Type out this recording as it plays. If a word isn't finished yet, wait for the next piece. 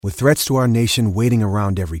With threats to our nation waiting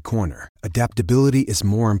around every corner, adaptability is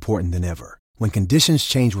more important than ever. When conditions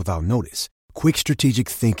change without notice, quick strategic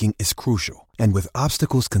thinking is crucial. And with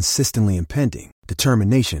obstacles consistently impending,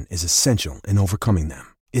 determination is essential in overcoming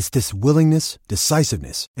them. It's this willingness,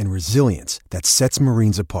 decisiveness, and resilience that sets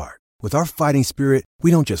Marines apart. With our fighting spirit, we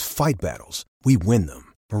don't just fight battles, we win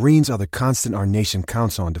them. Marines are the constant our nation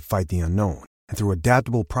counts on to fight the unknown. And through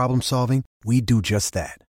adaptable problem solving, we do just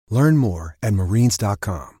that. Learn more at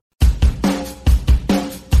marines.com.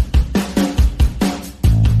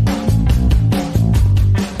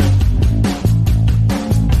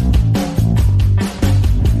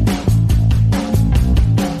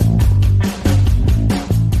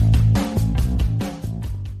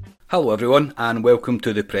 Hello everyone and welcome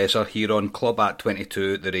to The Presser here on Club at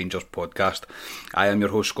 22, the Rangers podcast. I am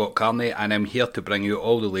your host Scott Carney and I'm here to bring you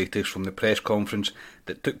all the latest from the press conference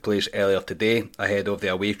that took place earlier today ahead of the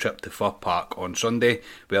away trip to Fir Park on Sunday,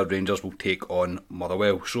 where Rangers will take on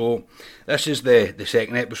Motherwell. So this is the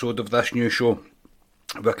second episode of this new show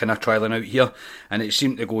we're kind of trialling out here, and it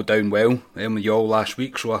seemed to go down well with you all last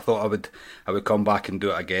week, so I thought I would come back and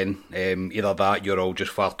do it again. Either that, you're all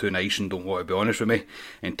just far too nice and don't want to be honest with me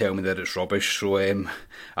and tell me that it's rubbish, so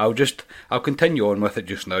I'll continue on with it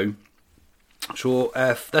just now. So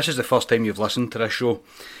if this is the first time you've listened to this show,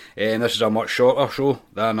 this is a much shorter show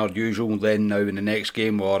than our usual Then, Now and the Next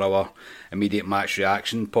Game or our immediate match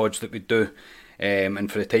reaction pods that we do.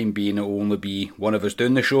 And for the time being it will only be one of us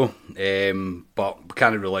doing the show, but we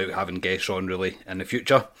can't rule out having guests on really in the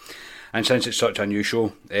future. And since it's such a new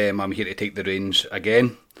show, I'm here to take the reins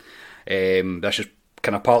again. This is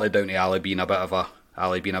kind of partly down to Ali being a bit of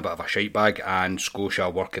a shite bag and Scotia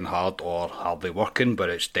working hard or hardly working, but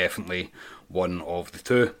it's definitely one of the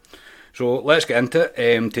two. So let's get into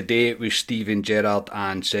it. Today it was Steven Gerrard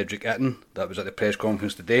and Cedric Itten that was at the press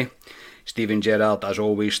conference today. Steven Gerrard, as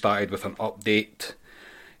always, started with an update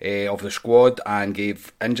of the squad and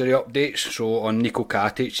gave injury updates. So on Niko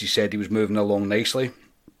Katic, he said he was moving along nicely.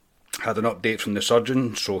 Had an update from the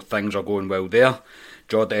surgeon, so things are going well there.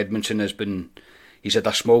 Jordan Edmondson he's had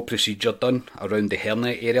a small procedure done around the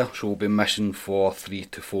hernia area, so will be missing for 3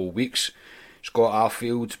 to 4 weeks. Scott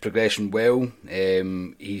Arfield's progressing well.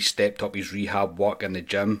 He's stepped up his rehab work in the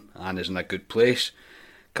gym and is in a good place.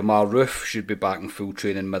 Kemar Roofe should be back in full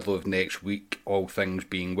training middle of next week, all things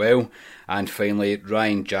being well. And finally,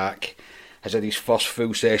 Ryan Jack has had his first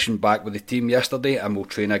full session back with the team yesterday and will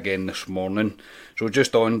train again this morning. So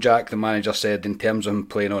just on Jack, the manager said in terms of him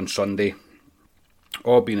playing on Sunday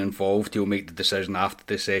or being involved, he'll make the decision after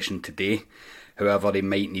the session today. However, he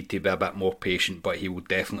might need to be a bit more patient, but he will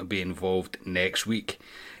definitely be involved next week.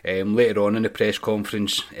 Later on in the press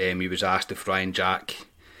conference, he was asked if Ryan Jack,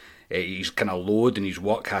 his kind of load and his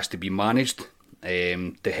work has to be managed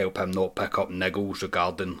to help him not pick up niggles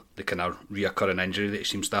regarding the kind of reoccurring injury that he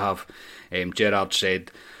seems to have. Gerrard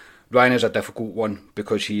said, Ryan is a difficult one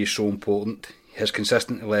because he is so important. His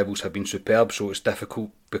consistency levels have been superb, so it's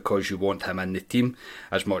difficult because you want him in the team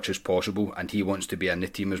as much as possible and he wants to be in the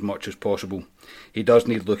team as much as possible. He does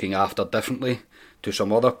need looking after differently to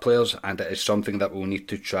some other players, and it is something that we'll need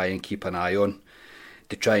to try and keep an eye on,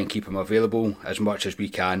 to try and keep him available as much as we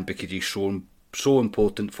can because he's so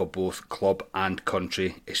important for both club and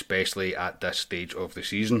country, especially at this stage of the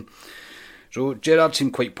season. So Gerrard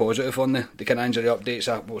seemed quite positive on the kind of injury updates.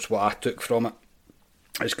 That was what I took from it.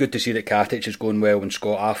 It's good to see that Katic is going well and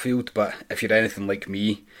Scott Arfield, but if you're anything like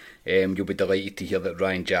me, you'll be delighted to hear that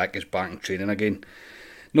Ryan Jack is back in training again.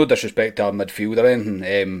 No disrespect to our midfield or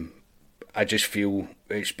anything, I just feel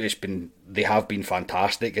they have been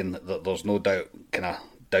fantastic and there's no doubt in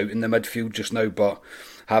the midfield just now, but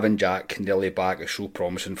having Jack nearly back is so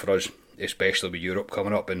promising for us, especially with Europe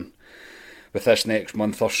coming up and with this next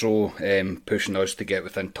month or so pushing us to get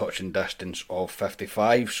within touching distance of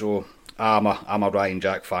 55. So I'm a Ryan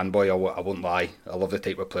Jack fanboy, I won't lie. I love the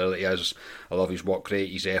type of player that he is. I love his work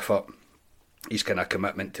rate, his effort, his kind of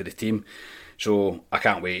commitment to the team. So I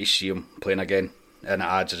can't wait to see him playing again, and it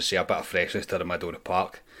adds, as I say, a bit of freshness to the middle of the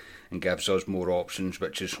park and gives us more options,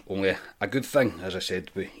 which is only a good thing, as I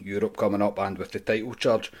said, with Europe coming up and with the title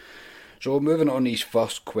charge. So moving on to his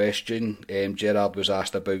first question, Gerrard was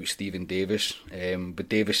asked about Steven Davis. But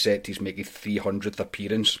Davis set he's making 300th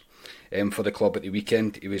appearance for the club at the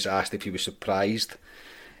weekend. He was asked if he was surprised,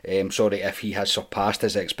 if he has surpassed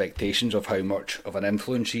his expectations of how much of an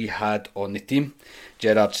influence he had on the team.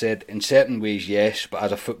 Gerrard said, in certain ways yes, but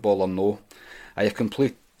as a footballer no. I have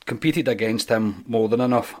competed against him more than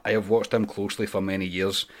enough. I have watched him closely for many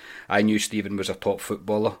years. I knew Steven was a top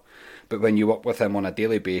footballer, but when you work with him on a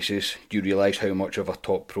daily basis, you realise how much of a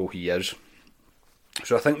top pro he is.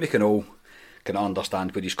 So I think we can all can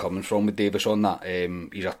understand where he's coming from with Davis on that.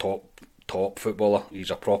 He's a top footballer.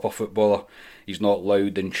 He's a proper footballer. He's not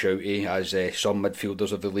loud and shouty as some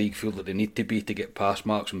midfielders of the league feel that they need to be to get pass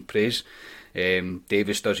marks and praise.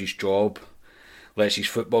 Davis does his job, lets his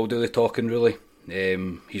football do the talking really.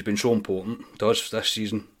 He's been so important to us this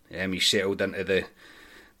season. He's settled into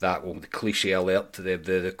the cliche alert,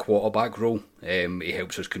 the quarterback role. He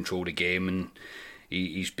helps us control the game, and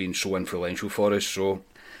he's been so influential for us. So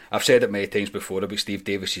I've said it many times before about Steve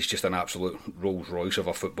Davis. He's just an absolute Rolls Royce of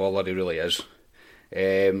a footballer. He really is.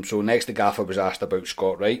 So next, the gaffer was asked about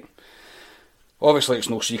Scott Wright. Obviously, it's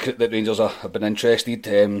no secret that Rangers have been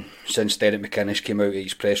interested since Derek McInnes came out at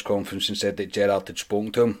his press conference and said that Gerrard had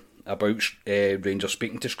spoken to him about Rangers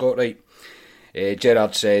speaking to Scott Wright.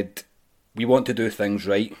 Gerrard said, "We want to do things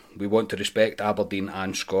right. We want to respect Aberdeen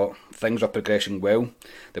and Scott. Things are progressing well.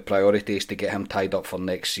 The priority is to get him tied up for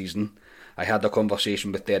next season. I had a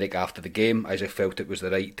conversation with Derek after the game as I felt it was the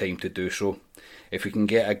right time to do so. If we can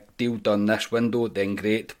get a deal done this window, then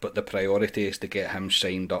great, but the priority is to get him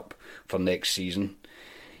signed up for next season."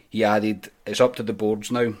 He added, "It's up to the boards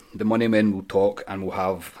now. The money men will talk and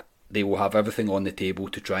they will have everything on the table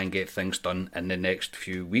to try and get things done in the next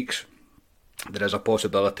few weeks. There is a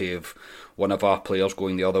possibility of one of our players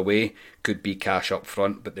going the other way, could be cash up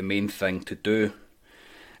front, but the main thing to do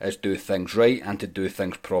is do things right and to do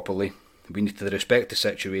things properly. We need to respect the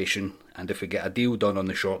situation, and if we get a deal done on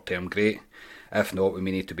the short term, great. If not, we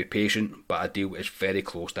may need to be patient, but a deal is very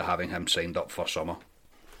close to having him signed up for summer."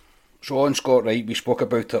 So on Scott Wright, we spoke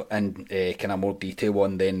about it in kind of more detail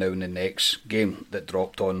on Then Now in the Next game that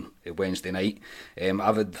dropped on Wednesday night.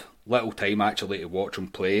 I've had little time actually to watch him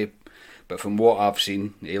play, but from what I've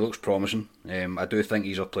seen, he looks promising. I do think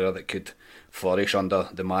he's a player that could flourish under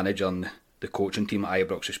the manager and the coaching team at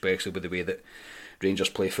Ibrox, especially with the way that Rangers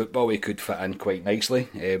play football. He could fit in quite nicely.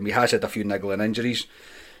 He has had a few niggling injuries.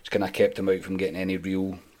 It's kind of kept him out from getting any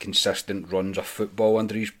real consistent runs of football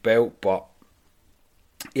under his belt, but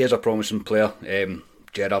he is a promising player.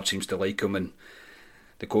 Gerrard seems to like him and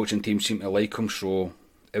the coaching team seem to like him, so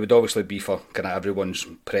it would obviously be for kind of everyone's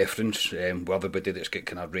preference, with everybody that's got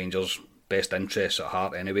kind of Rangers' best interests at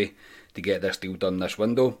heart anyway, to get this deal done this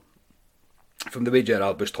window. From the way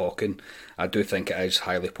Gerrard was talking, I do think it is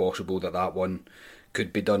highly possible that one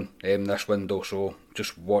could be done this window, so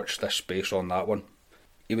just watch this space on that one.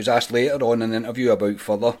 He was asked later on in an interview about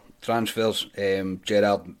further transfers.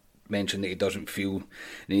 Gerrard mentioned that he doesn't feel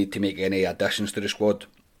the need to make any additions to the squad,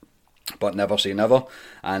 but never say never.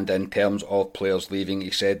 And in terms of players leaving,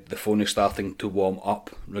 he said the phone is starting to warm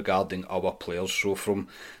up regarding our players. So from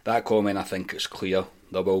that comment, I think it's clear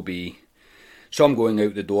there will be some going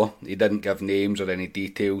out the door. He didn't give names or any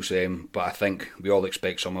details, but I think we all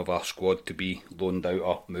expect some of our squad to be loaned out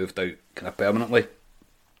or moved out kind of permanently.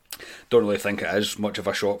 Don't really think it is much of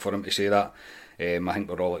a shock for him to say that. I think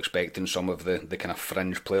we're all expecting some of the kind of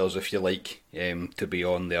fringe players, if you like, to be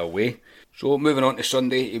on their way. So moving on to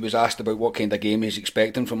Sunday, he was asked about what kind of game he's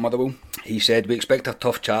expecting from Motherwell. He said, "We expect a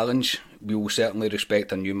tough challenge. We will certainly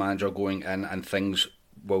respect a new manager going in and things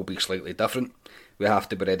will be slightly different. We have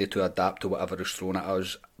to be ready to adapt to whatever is thrown at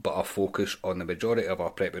us, but our focus on the majority of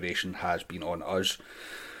our preparation has been on us,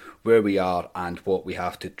 where we are and what we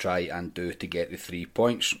have to try and do to get the 3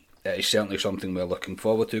 points. It is certainly something we're looking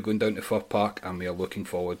forward to going down to Fir Park, and we are looking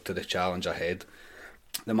forward to the challenge ahead."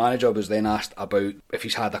 The manager was then asked about if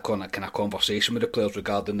he's had a kind of conversation with the players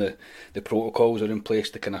regarding the protocols that are in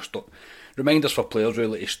place to kind of stop, reminders for players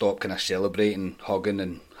really to stop kind of celebrating, hugging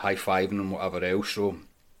and high-fiving and whatever else. So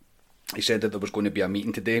he said that there was going to be a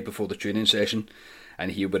meeting today before the training session,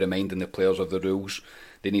 and he'll be reminding the players of the rules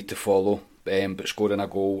they need to follow, but scoring a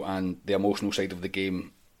goal and the emotional side of the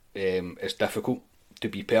game is difficult to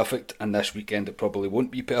be perfect, and this weekend it probably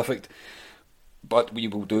won't be perfect, but we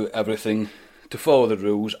will do everything to follow the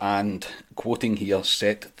rules and, quoting here,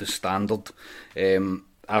 set the standard.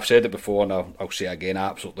 I've said it before and I'll say it again,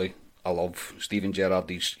 I love Steven Gerrard.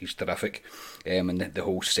 He's terrific, and the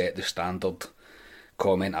whole set the standard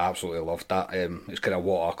comment, I absolutely loved that. It's kind of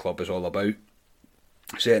what our club is all about,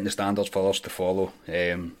 setting the standards for us to follow.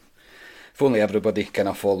 If only everybody kind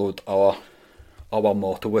of followed our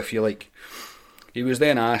motto, if you like. He was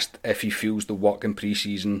then asked if he feels the work in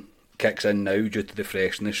pre-season kicks in now due to the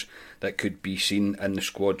freshness that could be seen in the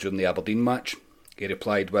squad during the Aberdeen match. He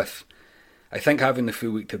replied with, "I think having the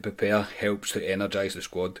full week to prepare helps to energise the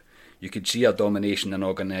squad. You could see our domination and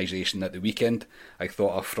organisation at the weekend. I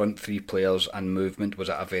thought our front three players and movement was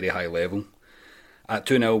at a very high level. At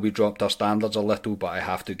 2-0 we dropped our standards a little, but I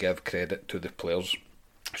have to give credit to the players."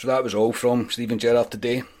 So that was all from Steven Gerrard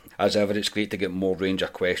today. As ever, it's great to get more range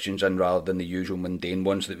of questions in rather than the usual mundane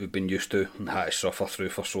ones that we've been used to and had to suffer through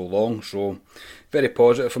for so long. So, very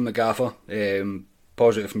positive from the gaffer.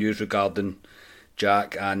 Positive news regarding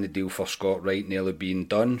Jack and the deal for Scott Wright nearly being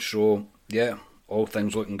done. So, yeah, all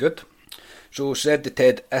things looking good. So, said the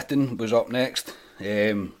Ted Itten was up next.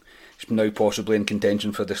 He's now possibly in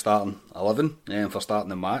contention for the starting 11, for starting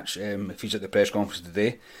the match, if he's at the press conference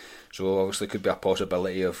today. So, obviously, could be a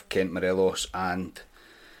possibility of Kent Morelos and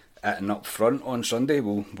Itten up front on Sunday.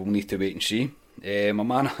 We'll need to wait and see. A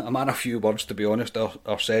man a few words, to be honest,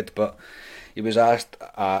 are said, but he was asked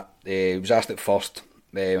at first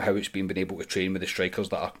how it's been able to train with the strikers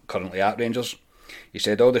that are currently at Rangers. He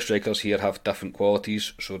said all the strikers here have different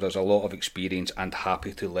qualities, so there's a lot of experience and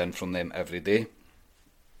happy to learn from them every day.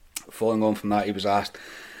 Following on from that, he was asked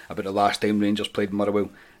about the last time Rangers played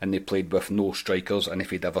Motherwell and they played with no strikers and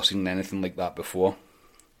if he'd ever seen anything like that before.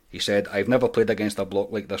 He said, "I've never played against a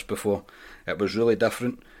block like this before. It was really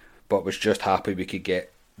different, but was just happy we could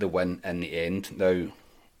get the win in the end." Now,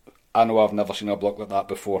 I know I've never seen a block like that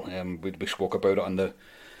before. We spoke about it on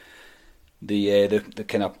the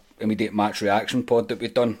kind of immediate match reaction pod that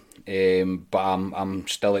we've done. But I'm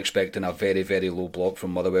still expecting a very, very low block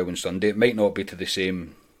from Motherwell on Sunday. It might not be to the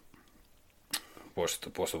same, what's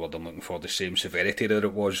the word I'm looking for, the same severity that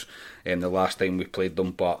it was the last time we played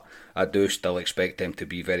them, but I do still expect them to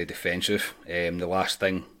be very defensive. The last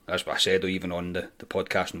thing, as I said even on the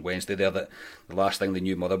podcast on Wednesday there, that the last thing the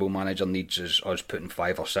new Motherwell manager needs is us putting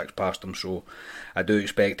 5 or 6 past them, so I do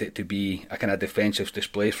expect it to be a kind of defensive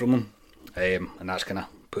display from them, and that's kind of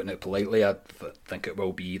putting it politely. I think it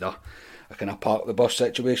will be either a kind of park the bus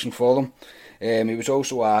situation for them. He was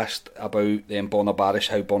also asked about Borna Barisic,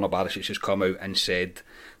 how Borna Barisic has come out and said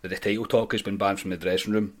that the title talk has been banned from the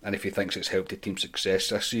dressing room and if he thinks it's helped the team's success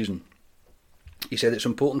this season. He said it's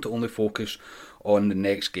important to only focus on the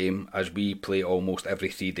next game as we play almost every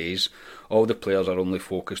 3 days. All the players are only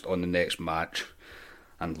focused on the next match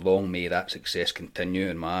and long may that success continue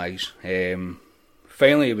in my eyes.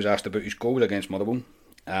 Finally, he was asked about his goals against Motherwell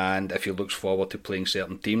and if he looks forward to playing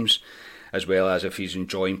certain teams, as well as if he's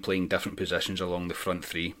enjoying playing different positions along the front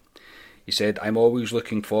three. He said, "I'm always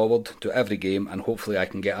looking forward to every game and hopefully I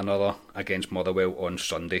can get another against Motherwell on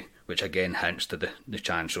Sunday," which again hints to the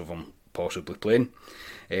chance of him possibly playing.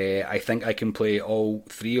 "I think I can play all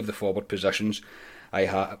 3 of the forward positions. I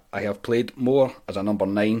have played more as a number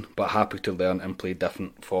 9, but happy to learn and play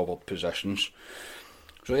different forward positions."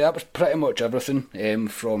 So yeah, that was pretty much everything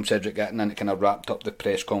from Cedric Itten, and it kind of wrapped up the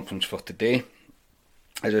press conference for today.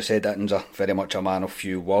 As I said, Itten's very much a man of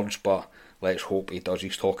few words, but let's hope he does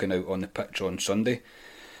his talking out on the pitch on Sunday.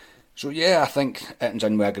 So yeah, I think Itten's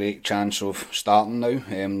in with a great chance of starting now.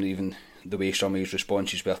 Even the way some of his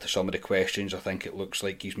responses were to some of the questions, I think it looks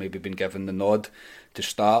like he's maybe been given the nod to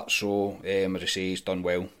start. So as I say, he's done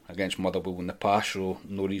well against Motherwell in the past, so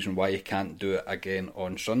no reason why he can't do it again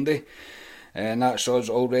on Sunday. And that's us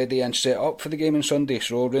already and set up for the game on Sunday.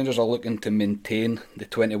 So Rangers are looking to maintain the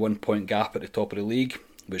 21 point gap at the top of the league,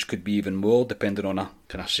 which could be even more depending on a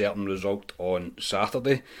kind of certain result on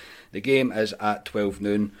Saturday. The game is at 12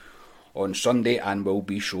 noon on Sunday and will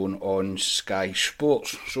be shown on Sky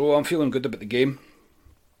Sports. So I'm feeling good about the game.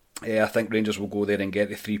 I think Rangers will go there and get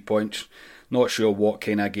the 3 points. Not sure what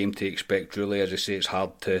kind of game to expect really. As I say, it's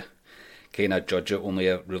hard to kind of judge it, only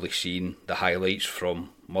really seeing the highlights from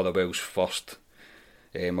Motherwell's first,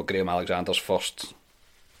 or Graham Alexander's first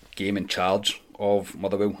game in charge of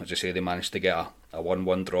Motherwell. As I say, they managed to get a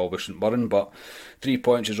 1-1 draw with St Mirren, but 3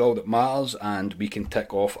 points is all that matters and we can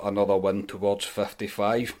tick off another win towards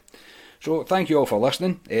 55. So thank you all for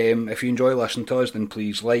listening. If you enjoy listening to us, then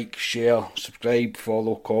please like, share, subscribe,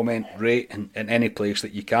 follow, comment, rate in any place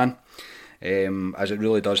that you can, as it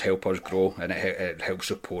really does help us grow and it helps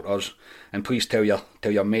support us. And please tell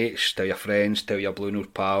your mates, tell your friends, tell your Blue Nose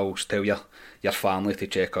pals, tell your family to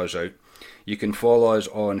check us out. You can follow us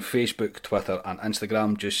on Facebook, Twitter and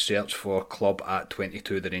Instagram. Just search for Club at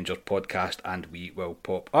 22 The Rangers Podcast and we will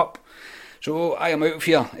pop up. So I am out of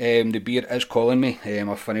here. The beer is calling me.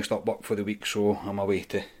 I've finished up work for the week, so I'm away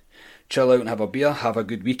to chill out and have a beer, have a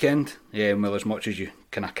good weekend, well, as much as you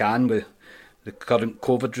kind of can with the current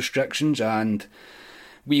COVID restrictions, and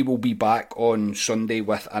we will be back on Sunday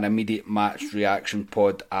with an immediate match reaction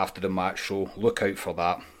pod after the match, so look out for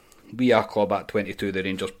that. We are Club at 22 The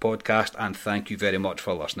Rangers Podcast, and thank you very much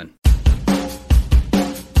for listening.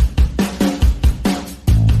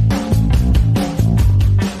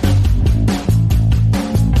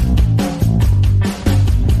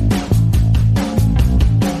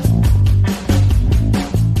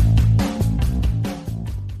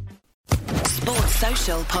 Sports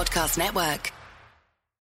Social Podcast Network.